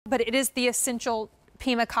but it is the essential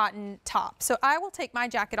Pima cotton top. So I will take my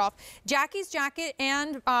jacket off. Jackie's jacket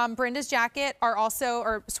and Brenda's jacket are also,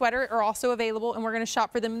 or sweater are also available, and we're going to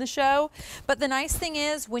shop for them in the show. But the nice thing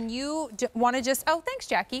is when you want to just, oh, thanks,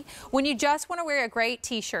 Jackie. When you just want to wear a great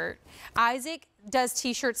t-shirt, Isaac does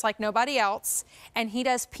t-shirts like nobody else, and he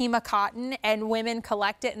does Pima cotton, and women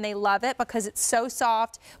collect it and they love it because it's so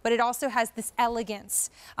soft, but it also has this elegance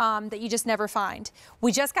that you just never find.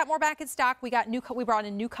 We just got more back in stock. We brought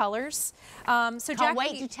in new colors. So Can't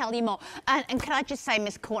wait to tell you more. And can I just say,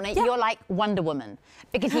 Miss Courtney, you're like Wonder Woman,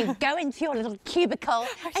 because you go into your little cubicle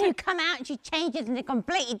and you come out and she changes into a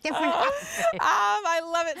completely different outfit. I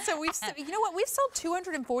love it. So you know what? We've sold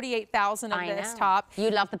 248,000 of this top. You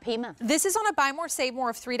love the Pima. This is on a buy more, save more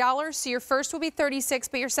of $3. So your first will be 36,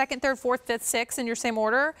 but your second, third, fourth, fifth, sixth in your same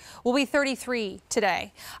order will be 33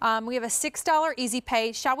 today. We have a $6 easy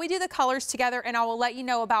pay. Shall we do the colors together, and I will let you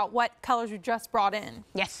know about what colors we just brought in?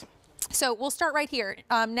 Yes. So we'll start right here.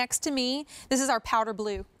 Next to me, this is our powder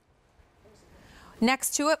blue.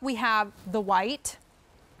 Next to it, we have the white.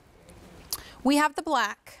 We have the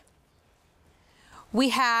black. We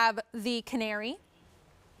have the canary.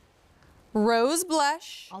 Rose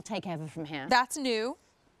blush. I'll take over from here. That's new.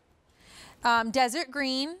 Desert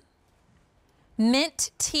green,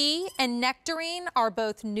 mint tea, and nectarine are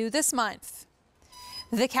both new this month.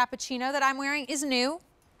 The cappuccino that I'm wearing is new.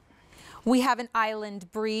 We have an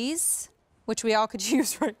island breeze, which we all could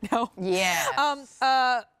use right now. Yeah.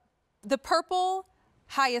 The purple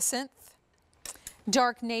hyacinth,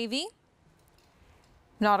 dark navy,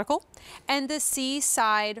 nautical, and the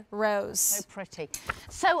seaside rose. So pretty.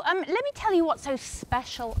 So let me tell you what's so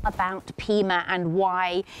special about Pima and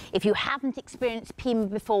why, if you haven't experienced Pima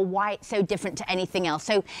before, why it's so different to anything else.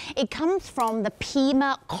 So it comes from the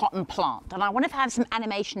Pima cotton plant, and I want to have some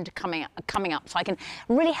animation coming up so I can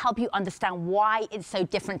really help you understand why it's so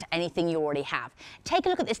different to anything you already have. Take a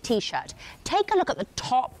look at this t-shirt. Take a look at the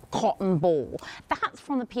top cotton ball. That's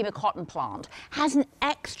from the Pima cotton plant. Has an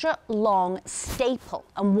extra long staple.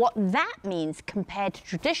 And what that means compared to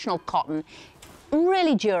traditional cotton,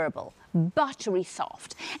 really durable, buttery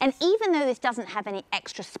soft. And even though this doesn't have any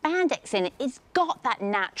extra spandex in it, it's got that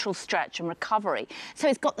natural stretch and recovery. So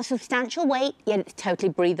it's got the substantial weight, yet it's totally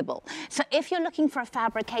breathable. So if you're looking for a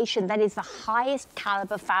fabrication that is the highest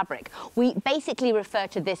caliber fabric, we basically refer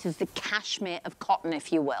to this as the cashmere of cotton,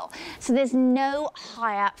 if you will. So there's no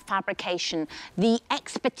higher fabrication. The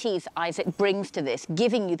expertise Isaac brings to this,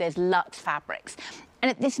 giving you those luxe fabrics. And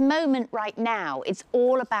at this moment right now, it's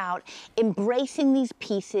all about embracing these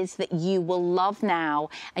pieces that you will love now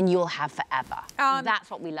and you'll have forever. That's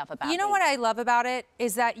what we love about it. You know what I love about it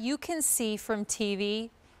is that you can see from TV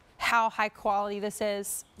how high quality this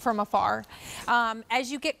is from afar.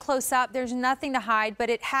 As you get close up, there's nothing to hide, but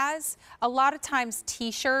it has, a lot of times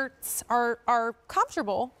t-shirts are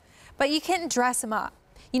comfortable, but you can't dress them up.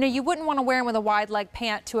 You know, you wouldn't want to wear them with a wide leg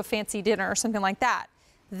pant to a fancy dinner or something like that.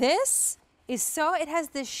 This is so, it has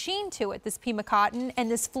this sheen to it, this Pima cotton,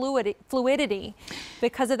 and this fluidity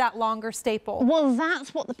because of that longer staple. Well,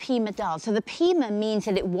 that's what the Pima does. So the Pima means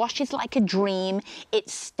that it washes like a dream, it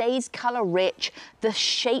stays color rich, the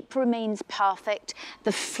shape remains perfect,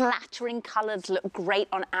 the flattering colors look great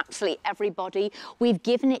on absolutely everybody. We've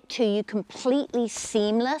given it to you completely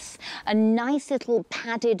seamless, a nice little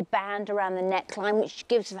padded band around the neckline, which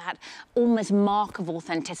gives that almost mark of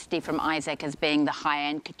authenticity from Isaac as being the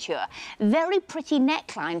high-end couture. Very pretty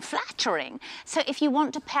neckline, flattering. So if you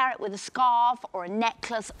want to pair it with a scarf or a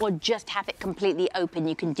necklace or just have it completely open,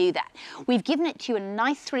 you can do that. We've given it to you a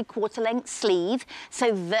nice 3/4 length sleeve,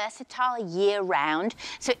 so versatile year round.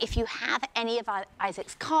 So if you have any of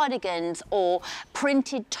Isaac's cardigans or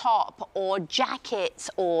printed top or jackets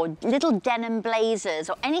or little denim blazers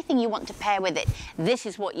or anything you want to pair with it, this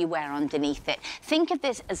is what you wear underneath it. Think of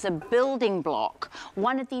this as a building block,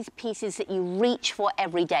 one of these pieces that you reach for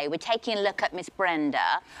every day. We're taking a look at Miss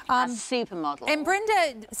Brenda, a supermodel. And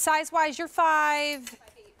Brenda, size-wise, you're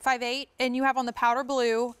 5'8", and you have on the powder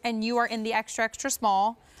blue, and you are in the extra, extra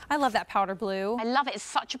small. I love that powder blue. I love it. It's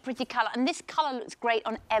such a pretty colour. And this colour looks great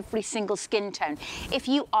on every single skin tone. If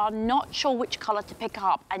you are not sure which colour to pick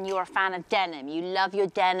up and you're a fan of denim, you love your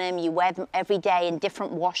denim, you wear them every day in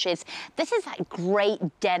different washes, this is a great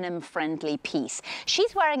denim-friendly piece.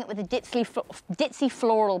 She's wearing it with a ditzy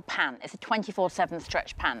floral pant. It's a 24/7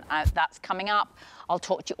 stretch pant. That's coming up. I'll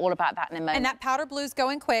talk to you all about that in a moment. And that powder blue's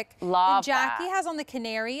going quick. Love and Jackie that. has on the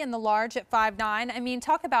canary and the large at 5'9". I mean,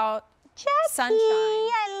 talk about Jackie, sunshine.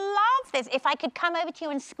 I love this. If I could come over to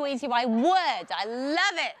you and squeeze you, I would. I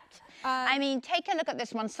love it. I mean, take a look at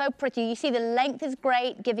this one, so pretty. You see the length is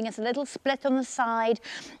great, giving us a little split on the side.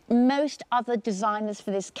 Most other designers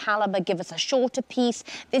for this caliber give us a shorter piece.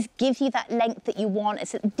 This gives you that length that you want.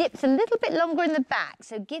 It dips a little bit longer in the back,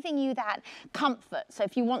 so giving you that comfort. So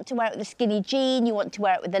if you want to wear it with a skinny jean, you want to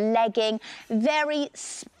wear it with a legging, very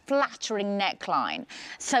flattering neckline.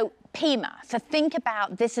 So Pima. So think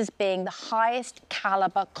about this as being the highest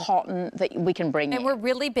caliber cotton that we can bring in. And we're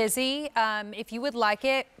really busy. If you would like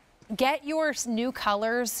it, get your new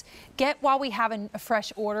colors. Get while we have a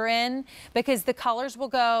fresh order in, because the colors will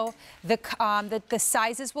go, the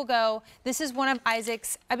sizes will go. This is one of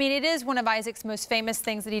Isaac's, I mean, it is one of Isaac's most famous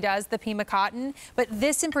things that he does, the Pima cotton. But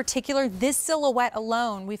this in particular, this silhouette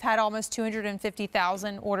alone, we've had almost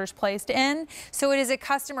 250,000 orders placed in. So it is a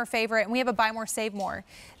customer favorite, and we have a buy more, save more.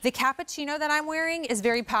 The cappuccino that I'm wearing is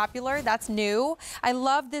very popular. That's new. I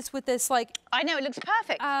love this with this, like, I know, it looks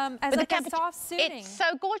perfect. As like a soft suiting. It's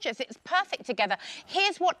so gorgeous. It's perfect together.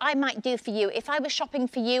 Here's what I might do for you. If I was shopping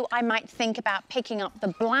for you, I might think about picking up the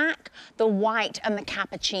black, the white, and the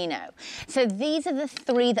cappuccino. So these are the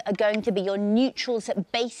three that are going to be your neutrals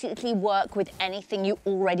that basically work with anything you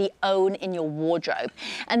already own in your wardrobe.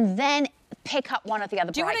 And then pick up one of the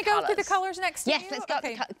other bright colours. Do you want to go through the colours next to you? Yes,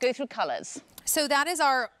 let's go through colours. So that is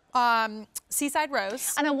our Seaside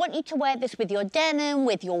Rose. And I want you to wear this with your denim,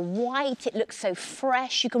 with your white. It looks so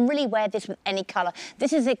fresh. You can really wear this with any colour.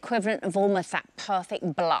 This is the equivalent of almost that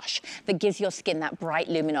perfect blush that gives your skin that bright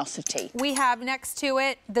luminosity. We have next to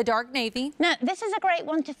it the dark navy. Now, this is a great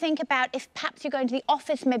one to think about if perhaps you're going to the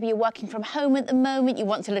office, maybe you're working from home at the moment, you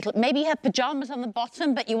want a little, maybe you have pyjamas on the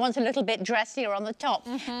bottom, but you want a little bit dressier on the top.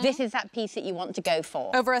 This is that piece that you want to go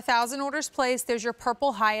for. Over 1,000 orders placed. There's your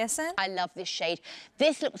purple hyacinth. I love this shade.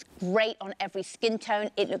 This looks great on every skin tone.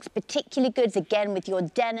 It looks particularly good, again, with your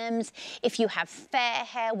denims. If you have fair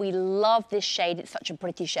hair, we love this shade. It's such a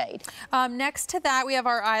pretty shade. Next to that, we have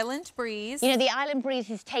our Island Breeze. You know, the Island Breeze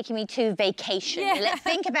is taking me to vacation. Yeah. Let's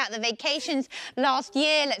think about the vacations last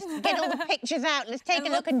year. Let's get all the pictures out. Let's take a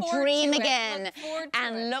look and dream again.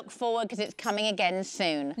 Look forward, because it's coming again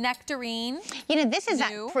soon. Nectarine. You know, this is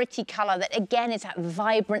that pretty colour that, again, is that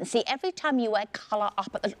vibrancy. Every time you wear colour up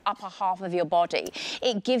at the upper half of your body,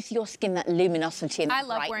 it gives your skin that luminosity and that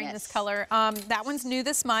brightness. I love wearing this colour. That one's new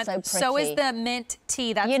this month. So pretty. So is the mint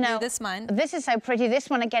tea. That's new this month. This is so pretty. This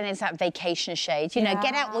one, again, is that vacation shade. You know,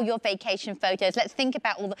 get out all your vacation photos. Let's think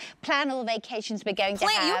about plan all the vacations we're going to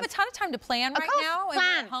have. You have a ton of time to plan right now. Plan.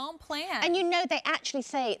 And we're at home, plan. And you know, they actually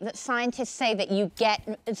say that scientists say that you get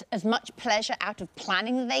as much pleasure out of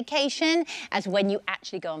planning the vacation as when you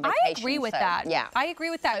actually go on vacation. I agree with that. Yeah. I agree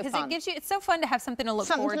with that, because it gives you, it's so fun to have something to look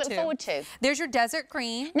forward to. There's your desert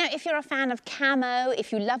green. Now, if you're a fan of camo,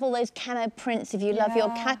 if you love all those camo prints, if you love your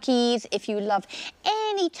khakis, if you love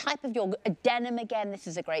any type of your denim, again, this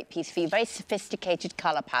is a great piece for you. Very sophisticated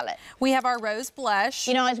colour palette. We have our rose blush.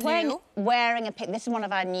 You know, I was wearing a pic. This is one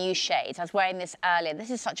of our new shades. I was wearing this earlier.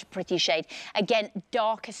 This is such a pretty shade. Again,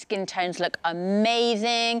 darker skin tones look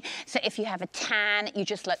amazing. So if you have a tan, you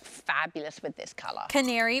just look fabulous with this colour.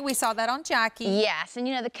 Canary, we saw that on Jackie. Yes, and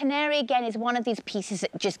you know, the canary, again, is one of these pieces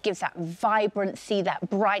that just gives that vibrancy, that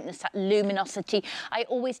brightness, that luminosity. I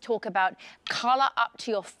always talk about colour up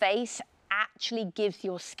to your face actually gives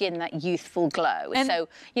your skin that youthful glow. And so,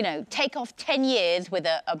 you know, take off 10 years with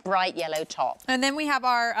a bright yellow top. And then we have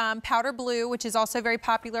our powder blue, which is also very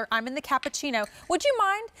popular. I'm in the cappuccino. Would you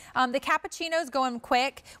mind? The cappuccino's going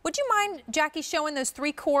quick. Would you mind, Jackie, showing those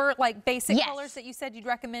 3 core, like, basic colors that you said you'd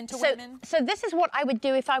recommend to women? So this is what I would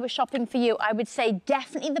do if I was shopping for you. I would say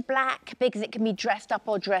definitely the black, because it can be dressed up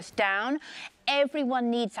or dressed down.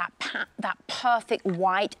 Everyone needs that perfect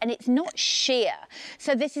white, and it's not sheer.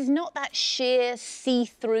 So this is not that sheer,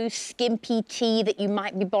 see-through, skimpy tee that you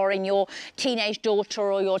might be borrowing your teenage daughter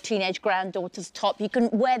or your teenage granddaughter's top. You can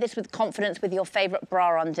wear this with confidence with your favourite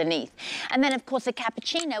bra underneath. And then, of course, the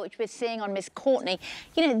cappuccino, which we're seeing on Miss Courtney,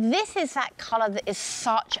 you know, this is that colour that is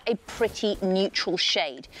such a pretty neutral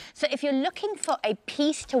shade. So if you're looking for a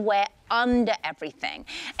piece to wear under everything,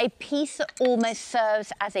 a piece that almost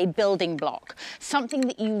serves as a building block, something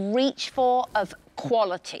that you reach for of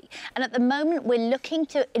quality. And at the moment, we're looking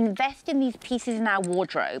to invest in these pieces in our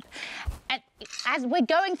wardrobe. And as we're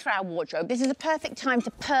going through our wardrobe, this is a perfect time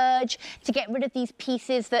to purge, to get rid of these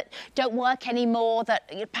pieces that don't work anymore,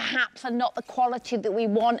 that perhaps are not the quality that we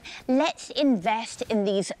want. Let's invest in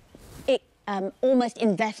these almost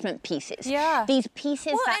investment pieces. Yeah. These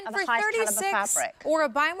pieces that are the highest caliber fabric. Or a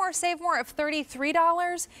buy more, save more of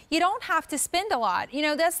 $33, you don't have to spend a lot. You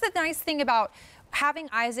know, that's the nice thing about having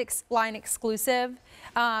Isaac's line exclusive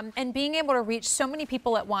and being able to reach so many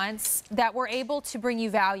people at once that we're able to bring you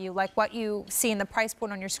value, like what you see in the price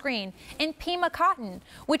point on your screen, in Pima cotton,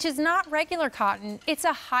 which is not regular cotton. It's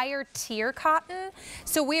a higher tier cotton.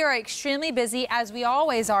 So we are extremely busy, as we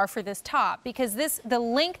always are, for this top, because the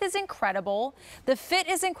length is incredible, the fit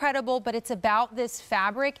is incredible, but it's about this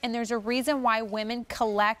fabric, and there's a reason why women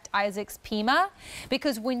collect Isaac's Pima,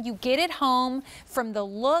 because when you get it home, from the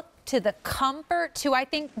look to the comfort to, I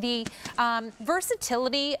think, the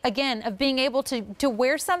versatility, again, of being able to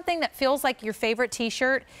wear something that feels like your favorite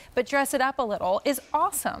t-shirt, but dress it up a little, is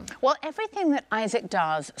awesome. Well, everything that Isaac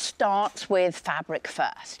does starts with fabric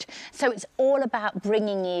first. So it's all about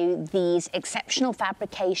bringing you these exceptional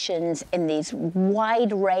fabrications in these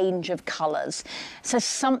wide range of colors. So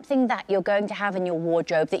something that you're going to have in your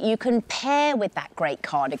wardrobe that you can pair with that great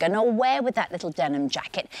cardigan or wear with that little denim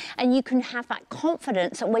jacket, and you can have that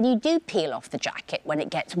confidence that when you do peel off the jacket when it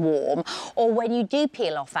gets warm, or when you do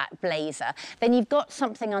peel off that blazer, then you've got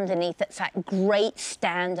something underneath that's that great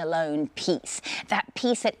standalone piece. That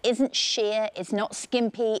piece that isn't sheer, it's not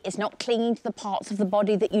skimpy, it's not clinging to the parts of the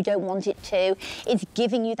body that you don't want it to. It's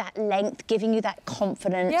giving you that length, giving you that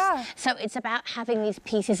confidence. Yeah. So it's about having these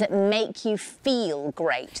pieces that make you feel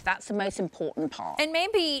great. That's the most important part. And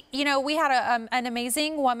maybe, you know, we had an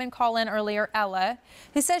amazing woman call in earlier, Ella,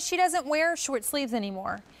 who says she doesn't wear short sleeves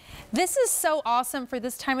anymore. This is so awesome for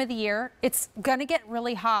this time of the year. It's gonna get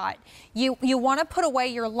really hot. You wanna put away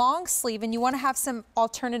your long sleeve and you wanna have some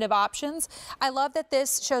alternative options. I love that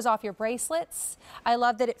this shows off your bracelets. I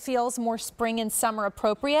love that it feels more spring and summer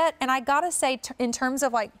appropriate. And I gotta say, in terms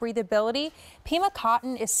of like breathability, Pima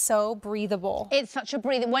cotton is so breathable. It's such a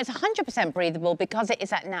breathable, well, it's 100% breathable because it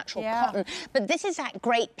is that natural cotton. But this is that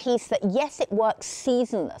great piece that, yes, it works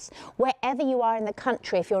seasonless. Wherever you are in the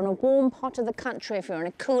country, if you're in a warm part of the country, if you're in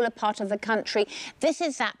a cooler part of the country, this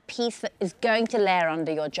is that piece that is going to layer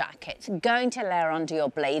under your jackets, going to layer under your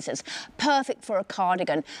blazers. Perfect for a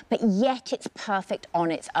cardigan, but yet it's perfect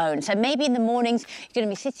on its own. So maybe in the mornings, you're going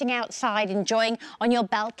to be sitting outside enjoying on your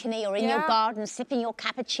balcony or in your garden, sipping your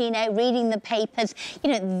cappuccino, reading the papers.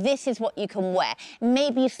 You know, this is what you can wear.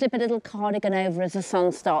 Maybe you slip a little cardigan over as the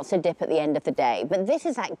sun starts to dip at the end of the day. But this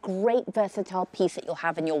is that great versatile piece that you'll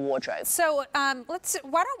have in your wardrobe. So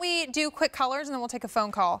why don't we do quick colors and then we'll take a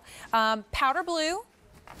phone call. Powder blue,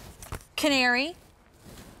 canary,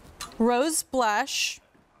 rose blush.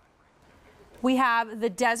 We have the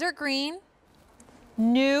desert green,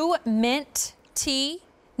 new mint tea.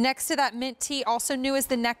 Next to that mint tea, also new, is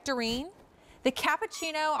the nectarine. The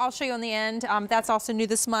cappuccino, I'll show you on the end. That's also new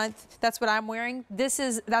this month. That's what I'm wearing.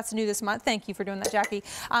 That's new this month. Thank you for doing that, Jackie.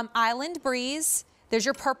 Island breeze. There's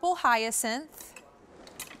your purple hyacinth.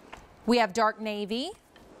 We have dark navy.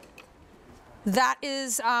 That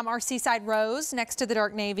is our seaside rose next to the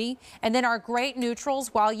dark navy. And then our great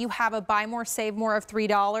neutrals, while you have a buy more, save more of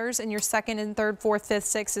 $3, and your second and third, fourth, fifth,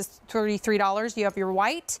 sixth is $33. You have your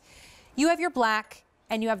white, you have your black,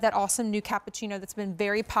 and you have that awesome new cappuccino that's been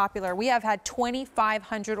very popular. We have had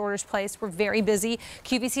 2,500 orders placed. We're very busy.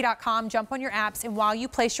 QVC.com, jump on your apps, and while you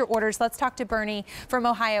place your orders, let's talk to Bernie from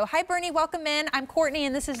Ohio. Hi, Bernie, welcome in. I'm Courtney,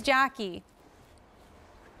 and this is Jackie.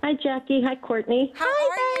 Hi, Jackie. Hi, Courtney. Hi,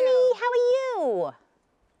 Bernie. How are you?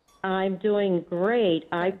 I'm doing great.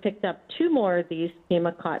 I picked up 2 more of these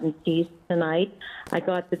Pima cotton tees tonight. I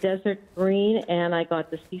got the desert green and I got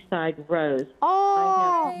the seaside rose. Oh!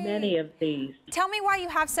 I have many of these. Tell me why you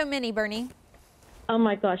have so many, Bernie. Oh,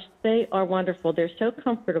 my gosh. They are wonderful. They're so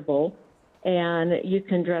comfortable. And you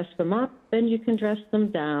can dress them up and you can dress them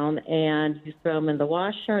down. And you throw them in the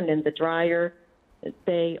washer and in the dryer.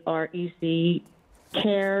 They are easy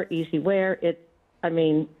care, easy wear. I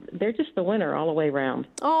mean, they're just the winner all the way around.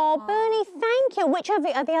 Oh, Bernie, thank you. Which of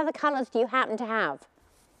the other colours do you happen to have?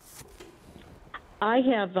 I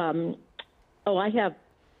have, I have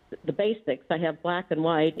the basics. I have black and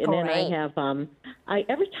white, and then I have,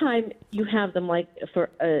 every time you have them, like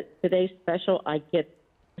for today's special, I get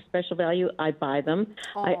a special value. I buy them.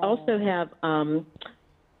 Oh. I also have, long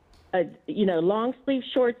sleeve,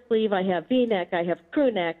 short sleeve. I have V-neck. I have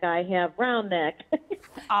crew neck. I have round neck.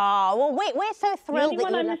 Oh, well, we're so thrilled. The only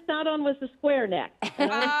one I missed out on was the square neck.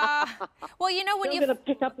 Well, you know, when you're going to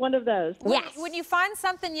pick up one of those. Yes. When you find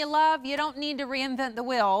something you love, you don't need to reinvent the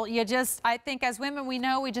wheel. I think as women, we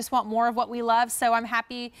know we just want more of what we love. So I'm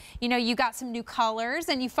happy, you got some new colors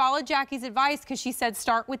and you followed Jackie's advice because she said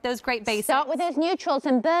start with those great basics. Start with those neutrals.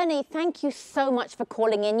 And Bernie, thank you so much for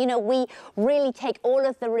calling in. We really take all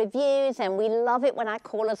of the reviews and we love it when our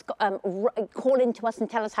callers call into us and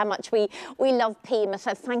tell us how much we love Pima.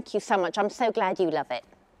 So thank you so much. I'm so glad you love it.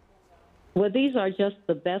 Well, these are just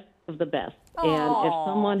the best of the best. And if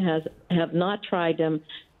someone have not tried them,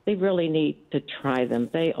 they really need to try them.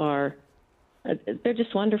 They're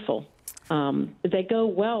just wonderful. They go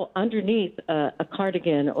well underneath a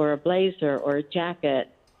cardigan or a blazer or a jacket,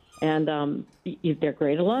 and they're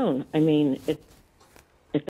great alone. I mean,